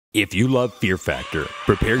If you love Fear Factor,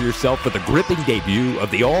 prepare yourself for the gripping debut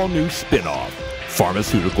of the all-new spin-off,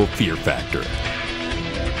 Pharmaceutical Fear Factor.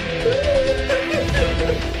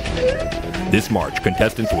 This March,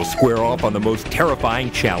 contestants will square off on the most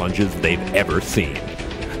terrifying challenges they've ever seen.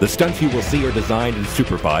 The stunts you will see are designed and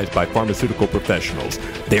supervised by pharmaceutical professionals.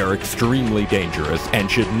 They are extremely dangerous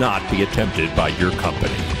and should not be attempted by your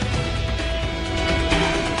company.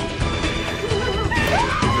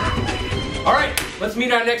 All right, let's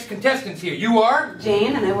meet our next contestants here. You are?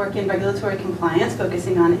 Jane, and I work in regulatory compliance,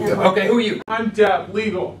 focusing on Okay, who are you? I'm Deb,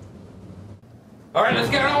 legal. All right, let's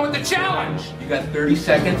get on with the challenge. You got 30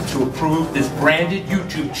 seconds to approve this branded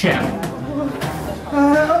YouTube channel.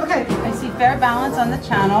 Okay, I see fair balance on the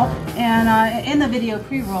channel and in the video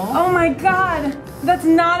pre-roll. Oh my god, that's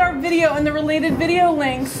not our video and the related video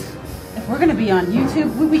links. If we're gonna be on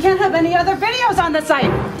YouTube, we can't have any other videos on the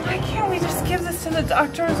site. Why can't we just give this to the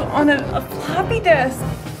doctors on a floppy disk?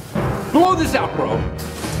 Blow this out, bro.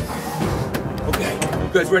 Okay, you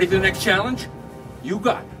guys ready for the next challenge? You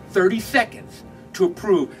got 30 seconds to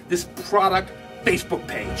approve this product Facebook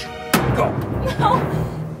page. Go. No.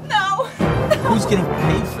 Who's getting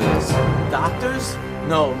paid for this? Doctors?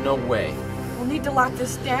 No way. We'll need to lock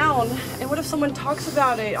this down. And what if someone talks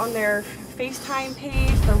about it on their FaceTime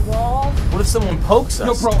page, their wall? What if someone pokes us?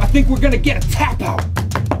 No, bro, I think we're gonna get a tap out.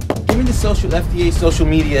 Give me the FDA social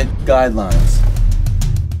media guidelines.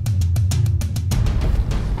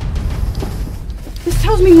 This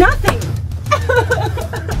tells me nothing.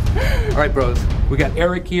 All right, bros, we got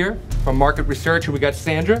Eric here from market research, and we got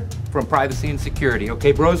Sandra from privacy and security.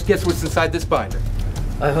 Okay, bros, guess what's inside this binder?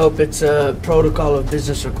 I hope it's a protocol of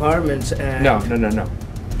business requirements and... No.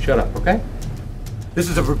 Shut up, okay? This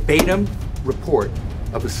is a verbatim report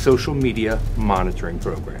of a social media monitoring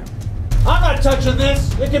program. I'm not touching this.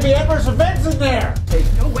 There could be adverse events in there.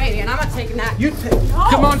 No way, and I'm not taking that. You take. No.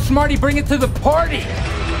 Come on, Smarty, bring it to the party.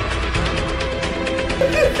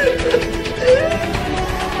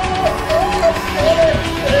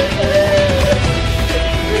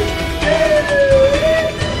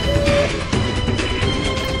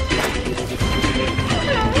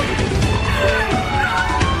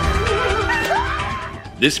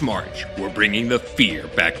 This March, we're bringing the fear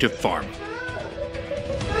back to pharma.